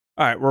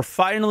All right, we're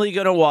finally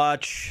going to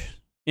watch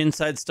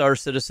Inside Star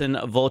Citizen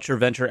Vulture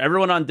Venture.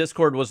 Everyone on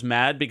Discord was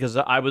mad because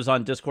I was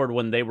on Discord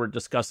when they were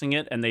discussing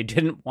it, and they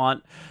didn't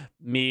want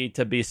me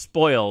to be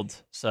spoiled.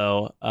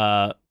 So,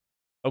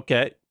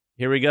 okay,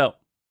 here we go.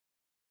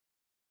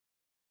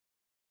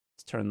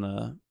 Let's turn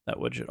that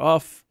widget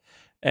off.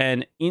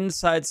 And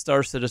Inside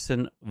Star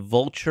Citizen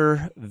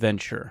Vulture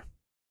Venture.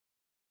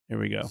 Here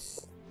we go.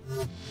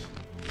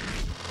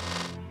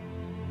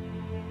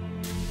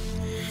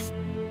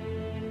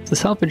 The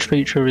salvage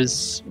feature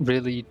is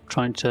really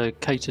trying to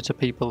cater to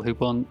people who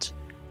want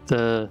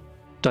the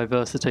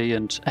diversity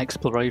and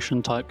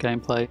exploration type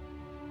gameplay.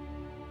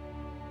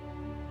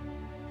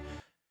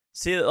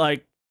 See,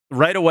 like,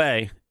 right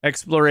away,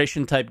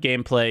 exploration type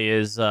gameplay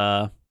is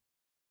an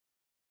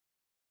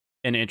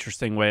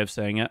interesting way of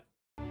saying it.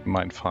 You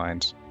might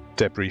find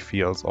debris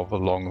fields of a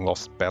long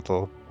lost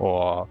battle,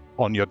 or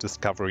on your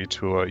discovery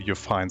tour you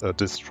find a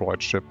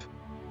destroyed ship.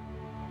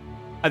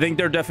 I think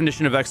their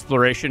definition of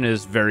exploration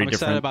is very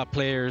different. I'm excited about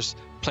players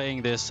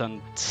playing this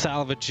and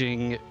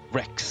salvaging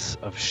wrecks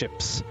of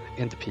ships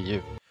in the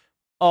PU.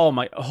 Oh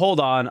my, hold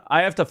on.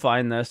 I have to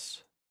find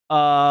this.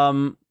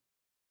 Oh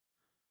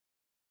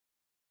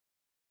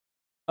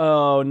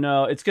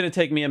no, it's going to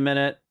take me a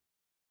minute.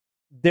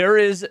 There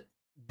is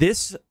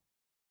this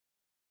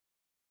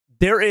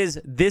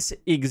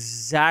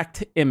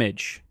exact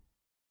image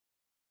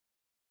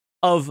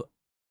of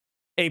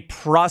a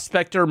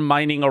prospector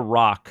mining a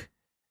rock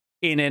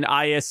in an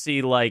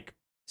ISC like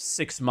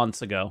 6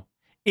 months ago.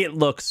 It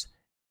looks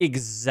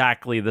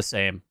exactly the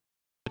same.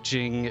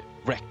 Salvaging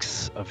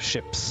wrecks of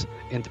ships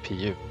in the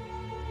PU.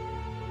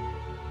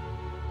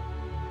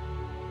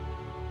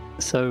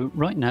 So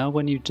right now,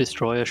 when you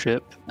destroy a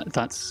ship,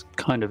 that's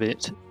kind of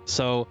it.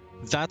 So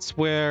that's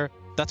where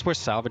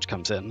salvage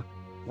comes in,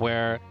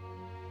 where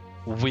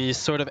we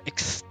sort of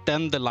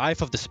extend the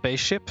life of the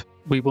spaceship.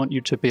 We want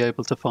you to be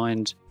able to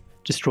find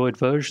destroyed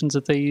versions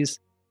of these,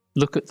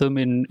 look at them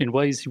in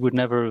ways you would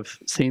never have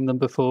seen them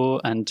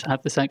before, and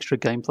have this extra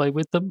gameplay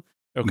with them.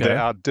 Okay. There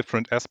are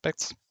different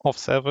aspects of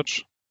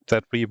salvage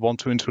that we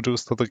want to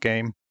introduce to the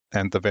game,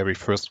 and the very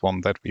first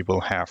one that we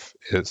will have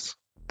is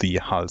the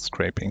hull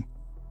scraping.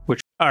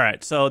 All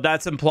right, so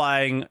that's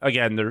implying,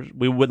 again,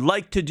 we would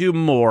like to do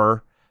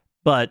more,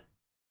 but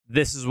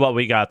this is what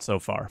we got so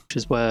far. Which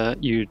is where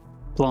you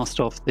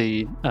blast off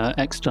the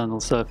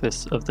external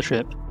surface of the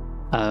ship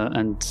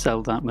and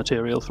sell that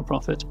material for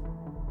profit.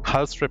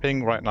 Hull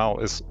stripping right now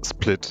is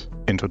split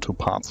into two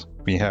parts.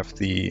 We have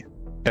the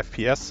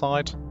FPS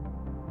side,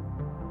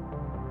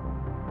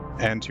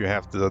 and you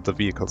have the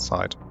vehicle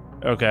side.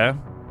 Okay.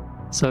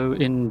 So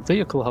in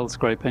vehicle hull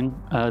scraping,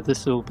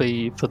 this will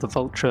be for the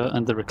Vulture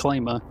and the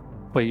Reclaimer,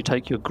 where you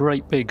take your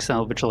great big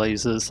salvage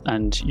lasers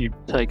and you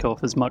take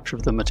off as much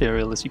of the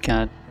material as you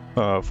can.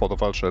 For the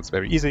Vulture, it's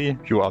very easy.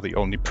 You are the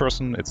only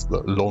person. It's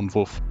the lone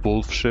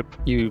wolf ship.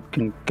 You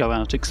can go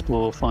out,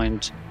 explore,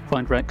 find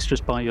wrecks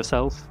just by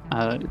yourself.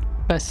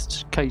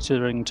 Best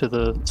catering to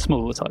the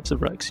smaller types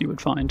of wrecks you would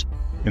find.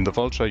 In the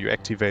Vulture, you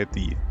activate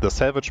the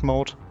salvage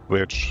mode,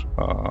 which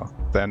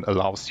then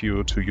allows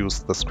you to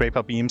use the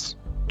scraper beams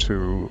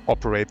to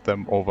operate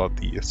them over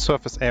the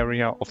surface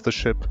area of the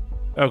ship.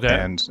 Okay.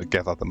 And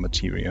gather the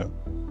material.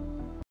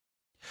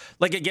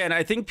 Like, again,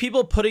 I think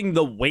people putting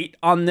the weight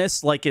on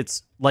this like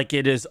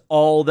it is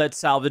all that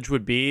salvage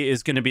would be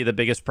is going to be the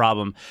biggest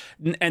problem.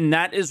 And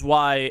that is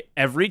why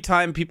every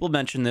time people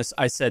mention this,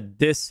 I said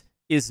this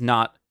is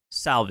not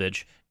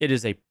salvage. It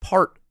is a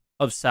part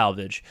of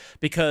salvage.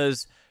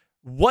 Because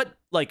what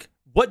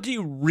do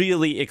you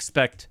really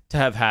expect to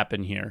have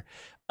happen here?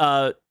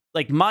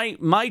 Like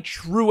my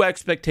true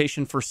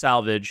expectation for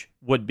salvage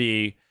would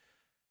be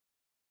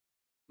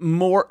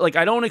more like,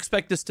 I don't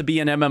expect this to be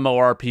an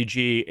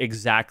MMORPG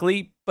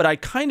exactly, but I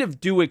kind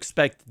of do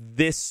expect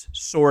this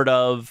sort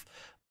of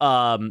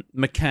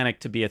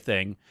mechanic to be a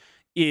thing.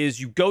 Is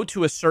you go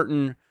to a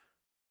certain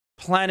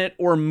planet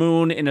or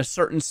moon in a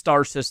certain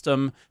star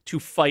system to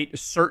fight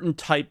certain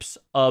types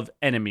of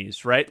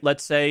enemies, right?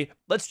 Let's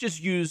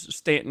just use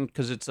Stanton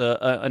because it's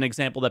an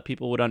example that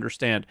people would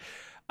understand.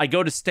 I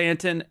go to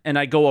Stanton and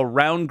I go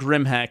around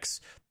Grimhex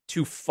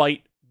to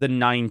fight the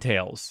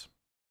Ninetails.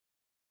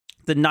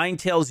 The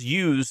Ninetails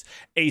use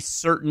a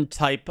certain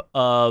type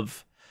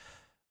of,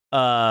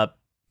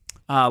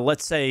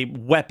 let's say,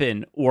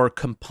 weapon or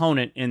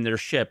component in their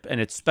ship, and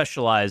it's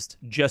specialized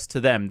just to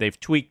them. They've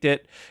tweaked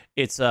it.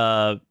 It's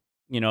an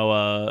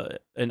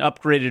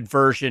upgraded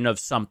version of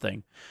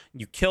something.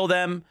 You kill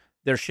them,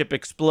 their ship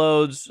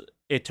explodes.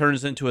 It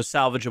turns into a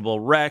salvageable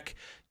wreck.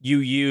 You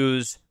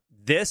use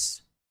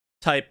this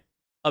type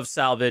of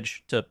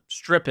salvage to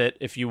strip it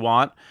if you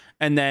want,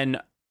 and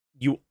then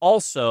you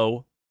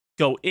also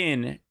go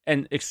in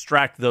and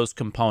extract those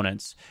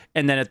components.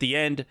 And then at the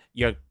end,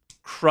 you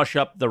crush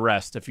up the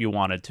rest if you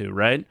wanted to,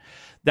 right?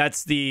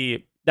 That's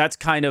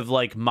kind of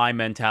like my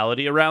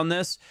mentality around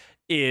this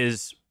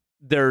is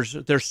there's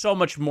so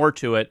much more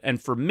to it.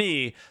 And for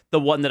me, the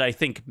one that I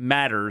think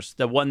matters,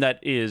 the one that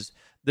is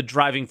the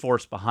driving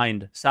force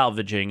behind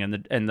salvaging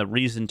and the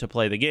reason to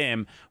play the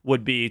game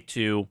would be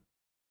to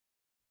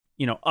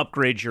you know,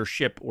 upgrade your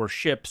ship or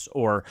ships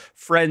or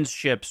friends'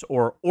 ships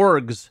or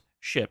orgs'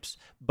 ships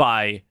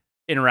by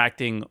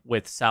interacting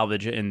with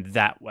salvage in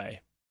that way.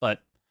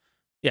 But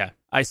yeah,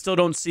 I still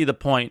don't see the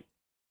point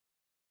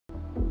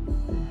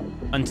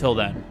until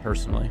then,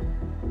 personally.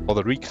 For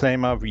the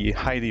Reclaimer, we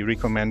highly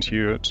recommend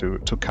you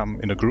to come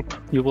in a group.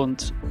 You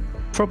want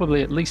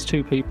probably at least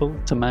 2 people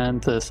to man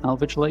the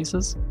salvage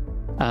lasers,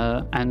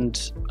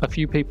 and a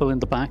few people in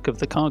the back of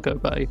the cargo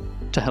bay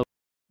to help.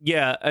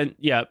 Yeah, and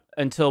yeah,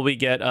 until we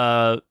get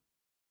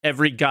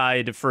every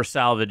guide for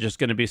salvage is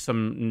going to be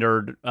some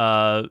nerd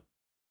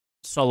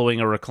soloing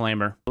a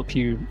reclaimer. Help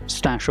you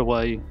stash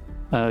away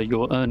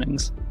your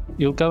earnings.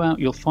 You'll go out,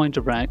 you'll find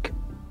a wreck,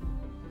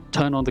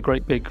 turn on the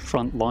great big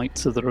front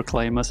lights of the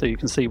reclaimer so you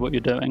can see what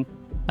you're doing,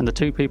 and the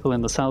 2 people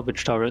in the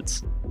salvage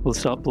turrets will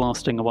start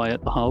blasting away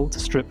at the hull to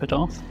strip it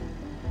off.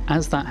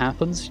 As that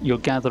happens, you're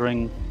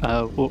gathering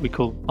what we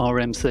call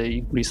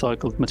RMC,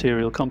 recycled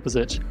material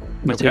composite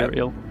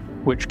material,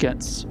 which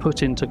gets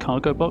put into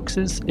cargo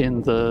boxes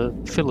in the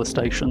filler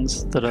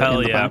stations that are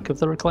in the back of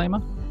the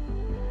reclaimer.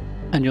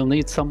 And you'll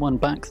need someone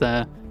back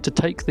there to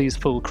take these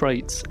full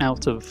crates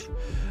out of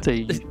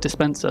the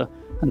dispenser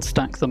and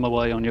stack them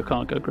away on your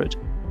cargo grid.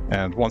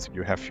 And once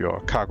you have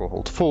your cargo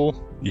hold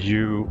full,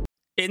 you...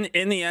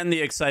 In the end, the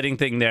exciting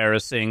thing there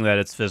is seeing that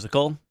it's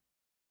physical.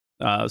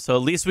 So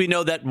at least we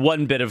know that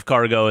one bit of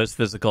cargo is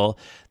physical.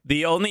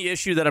 The only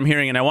issue that I'm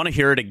hearing, and I want to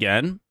hear it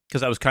again,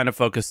 because I was kind of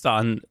focused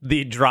on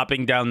the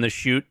dropping down the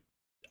chute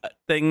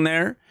thing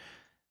there.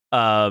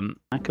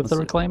 Back of the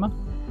reclaimer.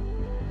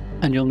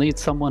 And you'll need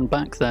someone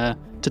back there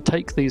to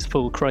take these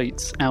full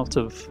crates out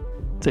of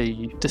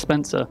the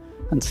dispenser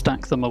and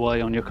stack them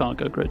away on your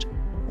cargo grid.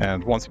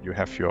 And once you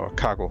have your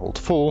cargo hold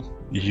full,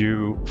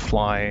 you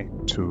fly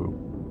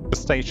to a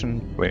station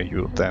where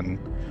you then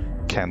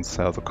can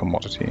sell the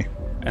commodity.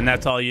 And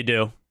that's all you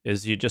do,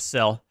 is you just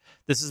sell.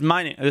 This is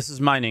mining. This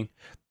is mining.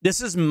 This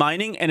is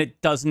mining, and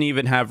it doesn't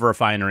even have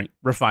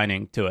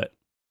refining to it.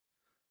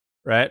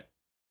 Right?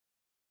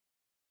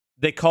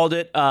 They called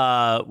it,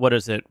 what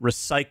is it?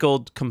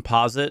 Recycled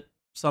composite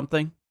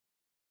something?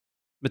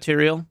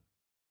 Material?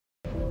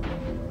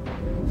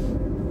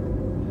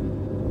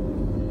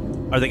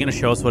 Are they going to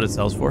show us what it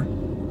sells for?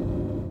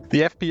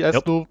 The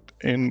FPS loop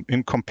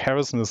in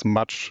comparison is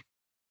much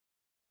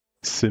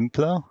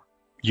simpler.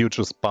 You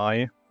just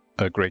buy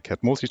a Grey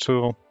Cat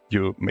multi-tool.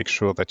 You make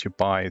sure that you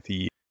buy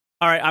the...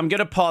 All right, I'm going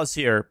to pause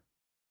here.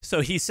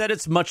 So he said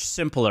it's much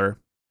simpler.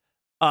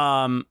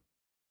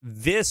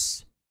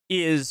 This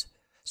is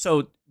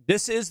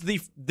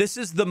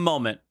the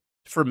moment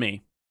for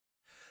me.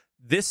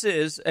 This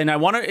is, and I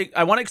want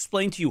to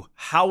explain to you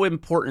how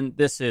important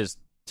this is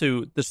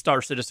to the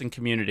Star Citizen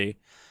community.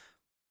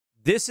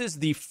 This is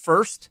the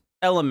first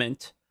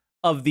element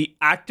of the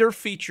actor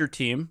feature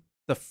team,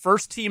 the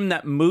first team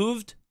that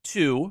moved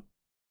to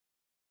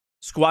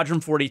Squadron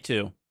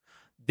 42.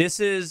 This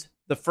is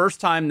the first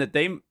time that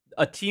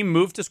a team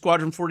moved to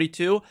Squadron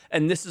 42,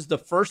 and this is the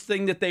first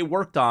thing that they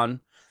worked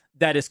on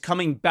that is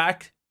coming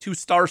back to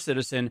Star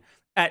Citizen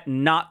at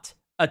not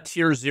a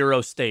tier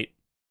 0 state.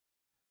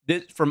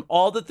 From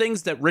all the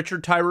things that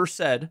Richard Tyrer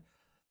said,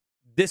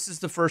 this is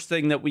the first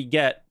thing that we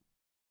get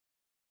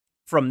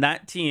from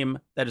that team.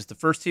 That is the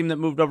first team that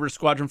moved over to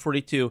Squadron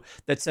 42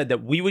 that said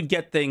that we would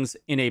get things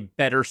in a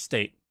better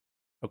state.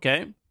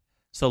 Okay?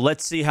 So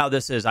let's see how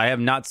this is. I have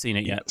not seen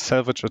it yet.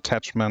 Salvage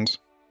attachment.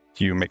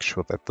 You make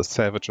sure that the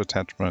salvage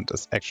attachment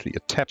is actually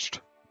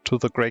attached to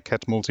the Grey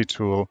Cat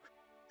multi-tool.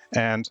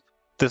 And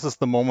this is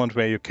the moment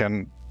where you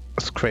can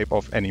scrape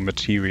off any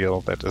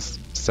material that is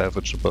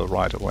salvageable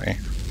right away.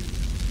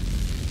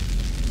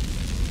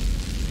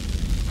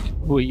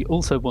 We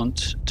also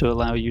want to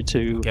allow you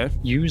to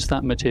use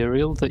that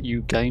material that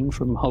you gain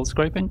from hull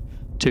scraping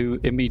to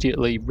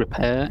immediately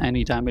repair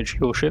any damage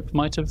your ship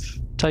might have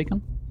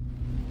taken.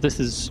 This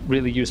is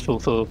really useful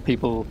for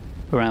people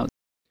who are out.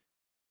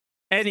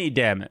 Any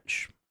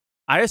damage.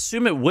 I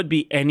assume it would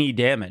be any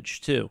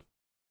damage, too.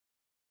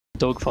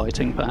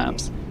 Dogfighting,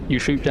 perhaps. You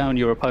shoot down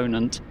your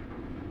opponent,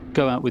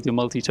 go out with your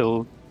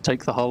multi-tool,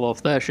 take the hull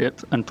off their ship,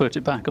 and put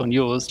it back on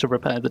yours to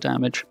repair the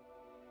damage.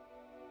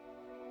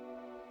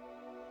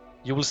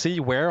 You will see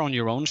where on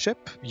your own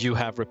ship you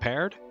have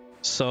repaired,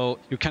 so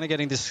you're kind of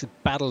getting this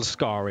battle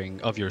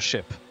scarring of your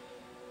ship.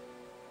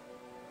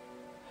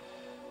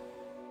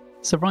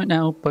 So right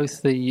now,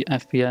 both the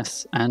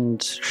FPS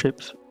and ship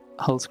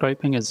hull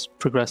scraping has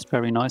progressed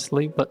very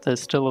nicely, but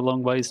there's still a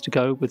long ways to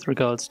go with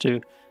regards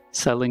to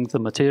selling the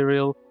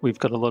material. We've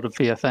got a lot of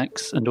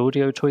VFX and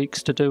audio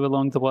tweaks to do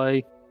along the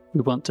way.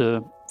 We want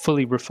to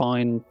fully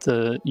refine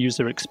the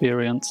user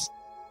experience.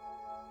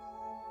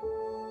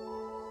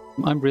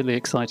 I'm really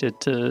excited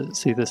to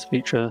see this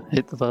feature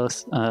hit the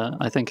verse.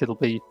 I think it'll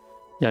be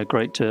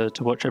great to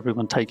watch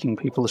everyone taking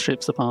people's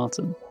ships apart,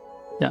 and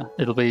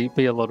it'll be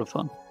a lot of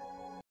fun.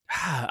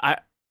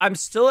 I'm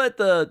still at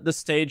the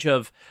stage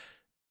of,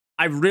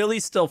 I really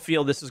still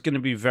feel this is going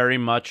to be very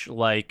much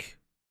like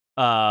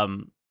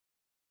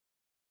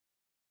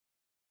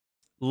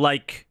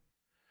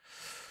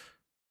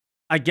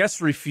I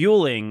guess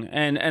refueling,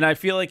 and I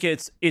feel like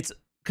it's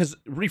because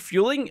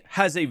refueling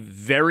has a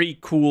very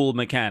cool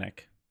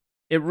mechanic.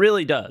 It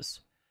really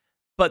does.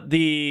 But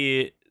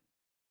it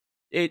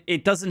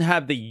doesn't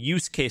have the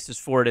use cases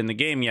for it in the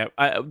game yet.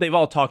 They've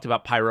all talked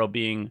about pyro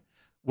being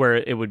where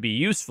it would be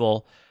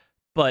useful,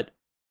 but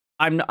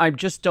I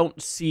just don't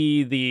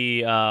see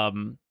the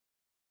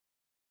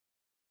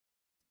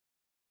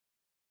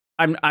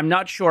I'm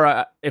not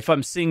sure if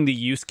I'm seeing the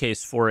use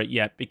case for it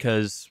yet,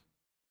 because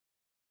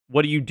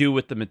what do you do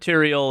with the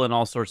material and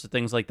all sorts of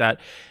things like that?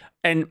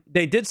 And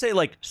they did say,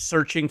 like,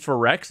 searching for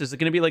wrecks. Is it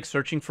going to be like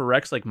searching for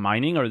wrecks like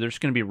mining, or there's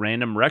going to be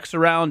random wrecks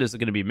around? Is it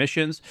going to be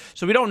missions?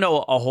 So we don't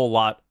know a whole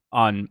lot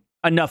on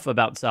enough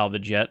about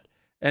salvage yet.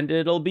 And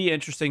it'll be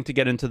interesting to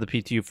get into the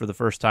PTU for the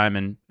first time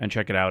and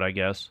check it out, I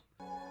guess.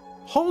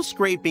 Hole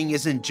scraping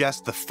isn't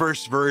just the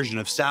first version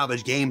of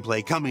salvage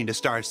gameplay coming to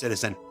Star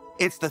Citizen.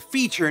 It's the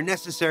feature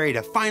necessary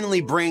to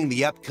finally bring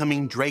the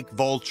upcoming Drake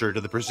Vulture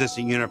to the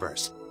persistent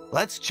universe.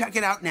 Let's check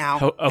it out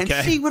now and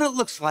see what it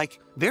looks like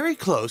very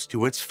close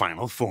to its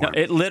final form. No,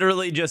 it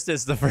literally just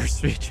is the first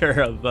feature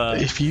of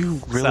if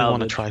you really salvage.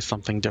 want to try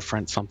something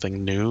different,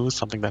 something new,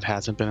 something that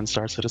hasn't been in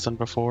Star Citizen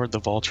before, the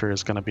Vulture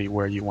is going to be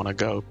where you want to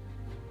go.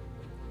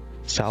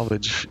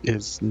 Salvage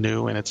is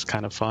new and it's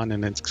kind of fun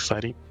and it's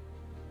exciting.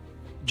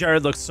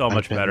 Jared looks so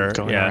much better.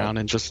 Going around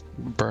and just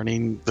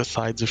burning the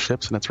sides of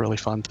ships, and it's really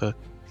fun to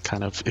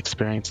kind of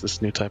experience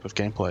this new type of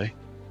gameplay.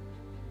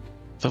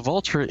 The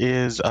Vulture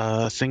is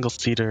a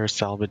single-seater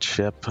salvage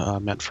ship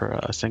meant for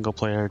a single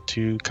player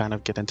to kind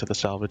of get into the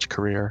salvage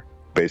career.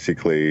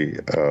 Basically,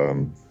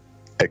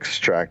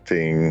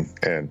 extracting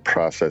and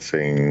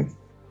processing,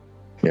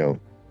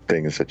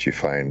 things that you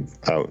find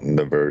out in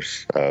the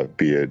verse,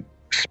 be it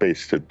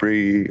space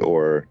debris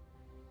or,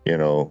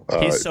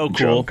 He's so cool.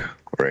 junk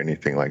or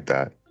anything like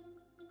that.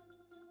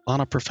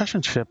 On a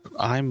profession ship,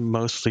 I'm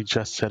mostly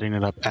just setting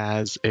it up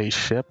as a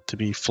ship to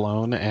be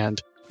flown and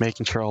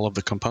making sure all of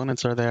the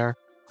components are there.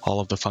 All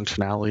of the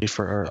functionality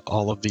for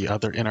all of the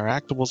other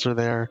interactables are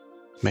there.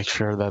 Make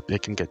sure that they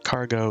can get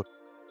cargo.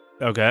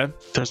 Okay.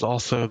 There's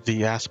also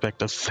the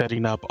aspect of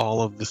setting up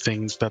all of the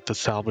things that the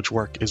salvage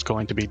work is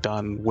going to be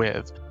done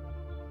with.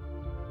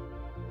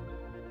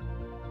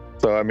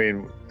 So, I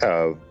mean,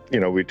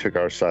 we took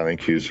our styling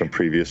cues from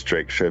previous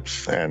Drake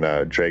ships,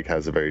 and Drake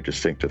has a very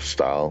distinctive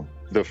style.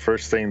 The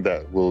first thing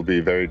that will be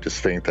very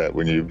distinct that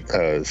when you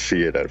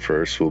see it at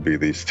first will be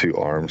these two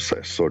arms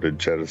that sort of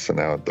jettison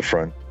out the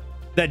front.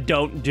 That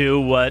don't do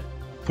what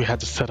we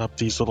had to set up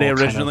these little they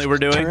originally were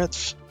doing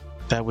turrets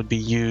that would be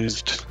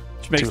used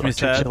Which makes to me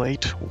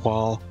articulate sad.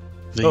 while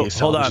the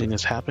salvaging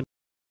is happening.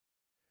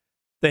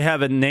 They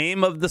have a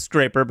name of the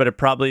scraper, but it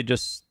probably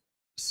just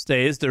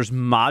stays. There's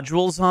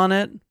modules on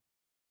it.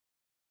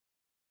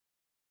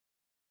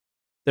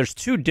 There's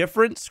two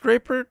different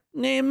scraper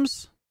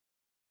names.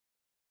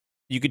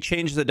 You could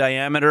change the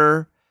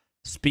diameter,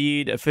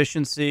 speed,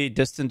 efficiency,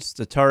 distance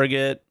to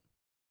target.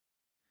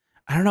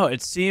 I don't know.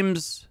 It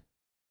seems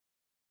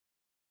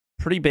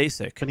pretty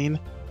basic.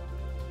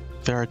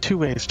 There are two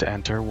ways to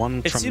enter.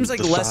 One it from seems like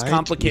the less side,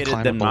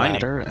 complicated than mining.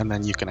 ladder, and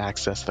then you can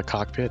access the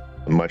cockpit.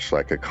 Much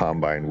like a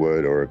combine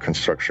would or a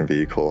construction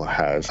vehicle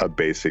has a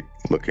basic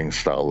looking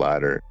style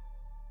ladder,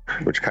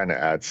 which kind of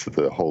adds to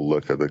the whole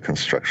look of the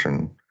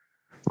construction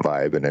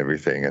vibe and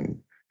everything.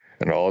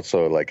 And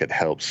also, like, it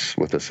helps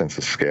with a sense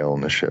of scale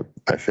in the ship,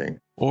 I think.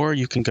 Or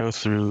you can go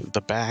through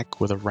the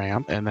back with a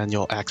ramp, and then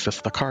you'll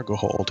access the cargo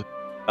hold.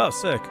 Oh,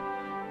 sick.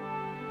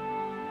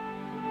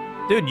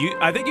 Dude,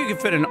 I think you can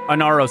fit an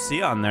ROC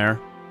on there.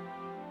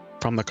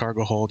 From the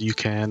cargo hold, you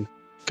can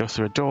go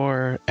through a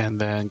door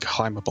and then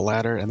climb up a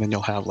ladder, and then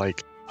you'll have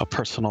like a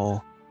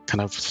personal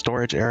kind of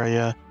storage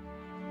area.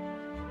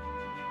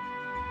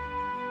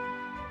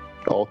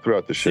 All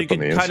throughout the ship on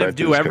the inside, there's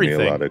going to be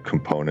a lot of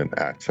component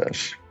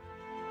access.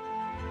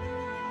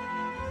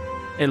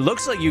 It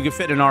looks like you can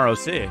fit an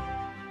ROC.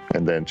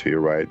 And then to your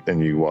right,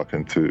 then you walk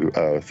in through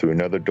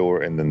another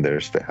door, and then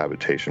there's the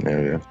habitation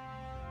area.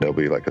 There'll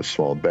be like a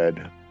small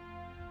bed,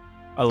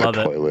 I love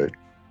a toilet,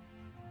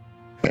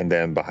 and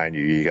then behind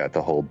you, you got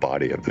the whole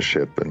body of the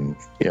ship, and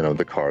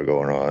the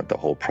cargo and all that, the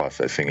whole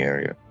processing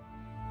area.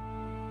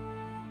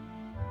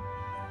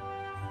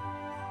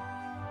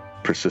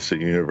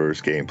 Persistent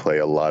universe gameplay,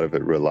 a lot of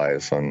it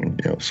relies on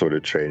sort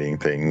of trading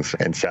things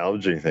and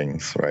salvaging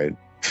things, right?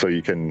 So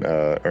you can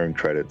earn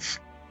credits.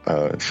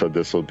 So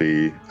this will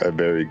be a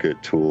very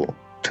good tool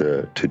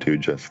to do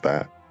just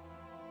that.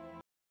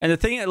 And the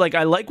thing, like,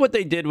 I like what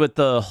they did with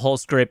the hull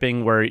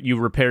scraping where you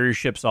repair your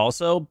ships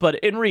also, but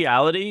in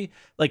reality,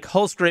 like,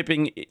 hull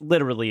scraping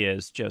literally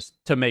is just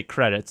to make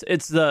credits.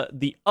 It's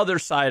the other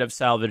side of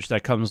salvage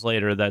that comes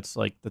later that's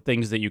like the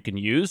things that you can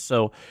use.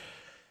 So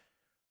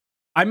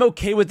I'm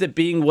okay with it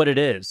being what it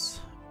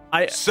is.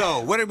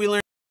 So what did we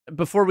learn?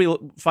 Before we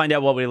find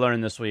out what we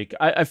learned this week,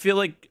 I feel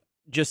like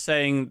just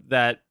saying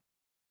that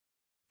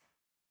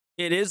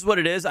it is what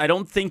it is. I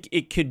don't think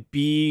it could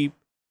be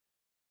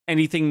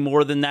anything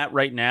more than that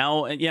right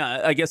now. And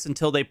yeah, I guess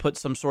until they put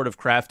some sort of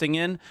crafting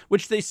in,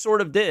 which they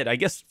sort of did. I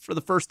guess for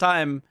the first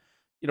time,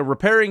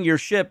 repairing your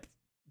ship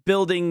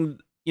building,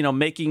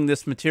 making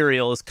this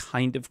material is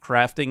kind of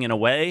crafting in a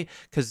way,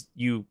 because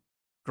you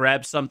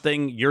grab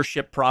something, your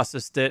ship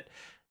processed it,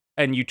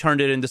 and you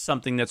turned it into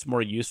something that's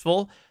more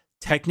useful.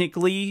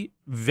 Technically,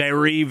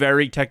 very,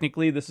 very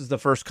technically, this is the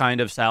first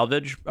kind of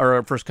salvage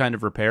or first kind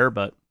of repair,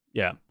 but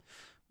yeah.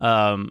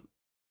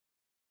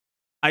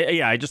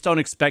 I just don't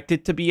expect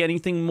it to be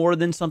anything more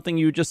than something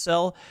you just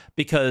sell,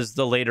 because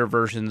the later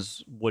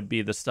versions would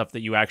be the stuff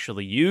that you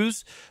actually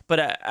use. But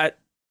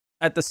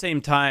at the same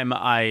time,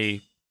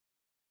 I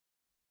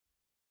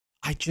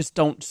just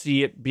don't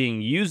see it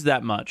being used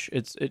that much.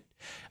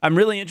 I'm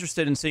really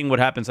interested in seeing what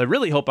happens. I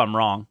really hope I'm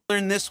wrong.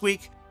 Learned this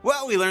week?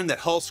 Well, we learned that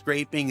hull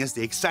scraping is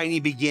the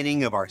exciting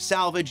beginning of our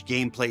salvage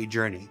gameplay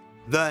journey.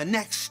 The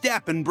next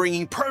step in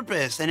bringing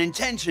purpose and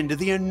intention to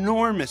the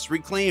enormous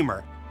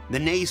reclaimer. The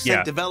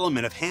nascent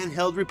development of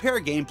handheld repair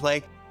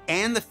gameplay,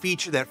 and the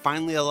feature that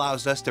finally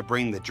allows us to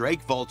bring the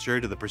Drake Vulture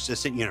to the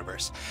persistent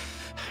universe.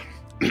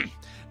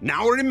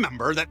 Now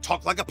remember that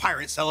Talk Like a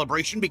Pirate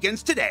celebration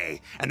begins today,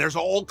 and there's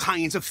all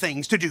kinds of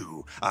things to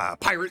do.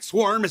 Pirate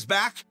Swarm is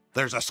back.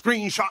 There's a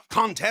screenshot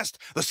contest.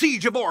 The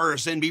Siege of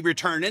Orson be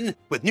returning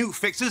with new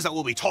fixes that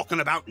we'll be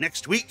talking about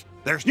next week.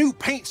 There's new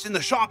paints in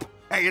the shop,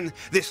 and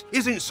this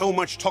isn't so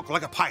much Talk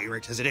Like a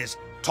Pirate as it is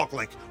Talk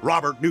Like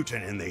Robert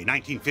Newton in the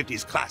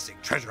 1950s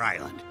classic Treasure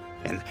Island.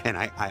 And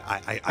I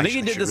think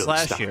he did this really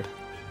last stop. year.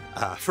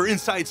 For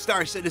Inside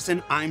Star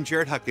Citizen, I'm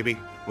Jared Huckabee.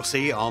 We'll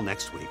see you all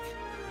next week.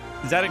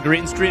 Is that a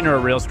green screen or a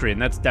real screen?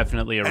 That's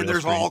definitely a real And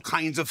screen. there's all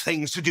kinds of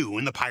things to do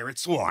in the Pirate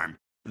Swarm.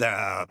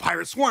 The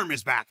Pirate Swarm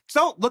is back,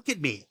 so look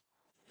at me.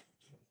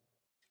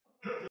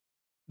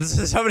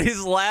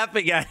 Somebody's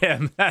laughing at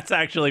him. That's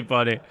actually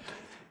funny.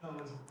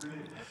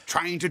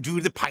 Trying to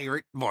do the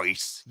pirate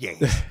voice.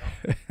 Yes.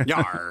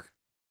 Yar.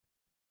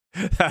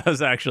 That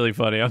was actually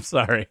funny. I'm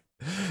sorry.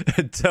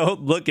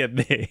 Don't look at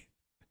me.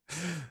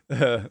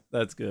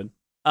 That's good.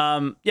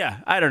 Yeah,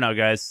 I don't know,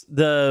 guys.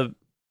 What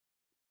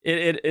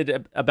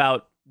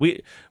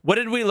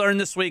did we learn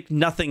this week?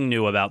 Nothing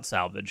new about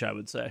salvage, I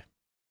would say.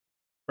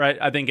 Right?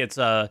 I think it's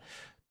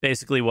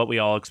basically what we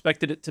all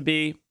expected it to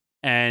be.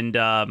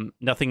 And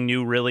nothing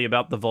new really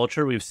about the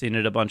Vulture. We've seen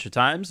it a bunch of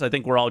times. I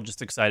think we're all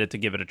just excited to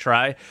give it a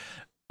try.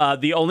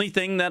 The only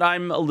thing that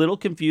I'm a little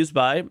confused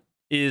by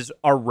is,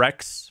 are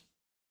wrecks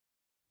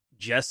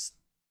just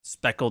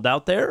speckled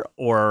out there,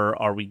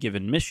 or are we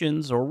given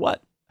missions, or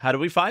what? How do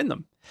we find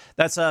them?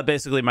 That's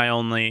basically my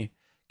only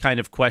kind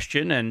of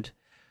question. And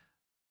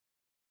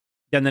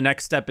then the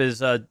next step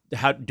is,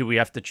 how do we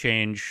have to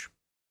change,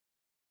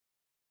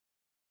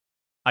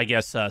 I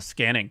guess,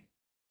 scanning?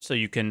 So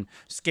you can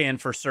scan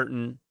for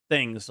certain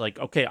things, like,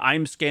 okay,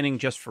 I'm scanning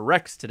just for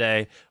wrecks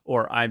today,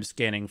 or I'm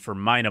scanning for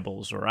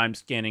minables, or I'm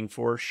scanning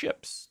for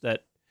ships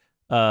that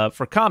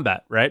for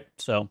combat, right?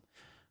 So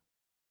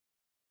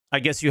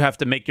I guess you have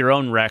to make your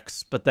own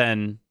wrecks, but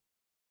then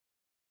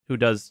who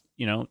does,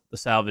 the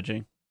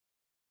salvaging?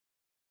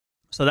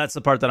 So that's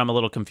the part that I'm a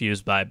little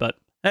confused by. But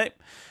hey,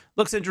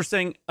 looks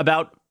interesting.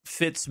 About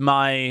fits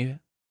my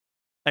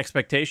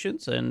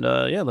expectations, and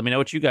yeah, let me know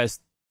what you guys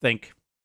think.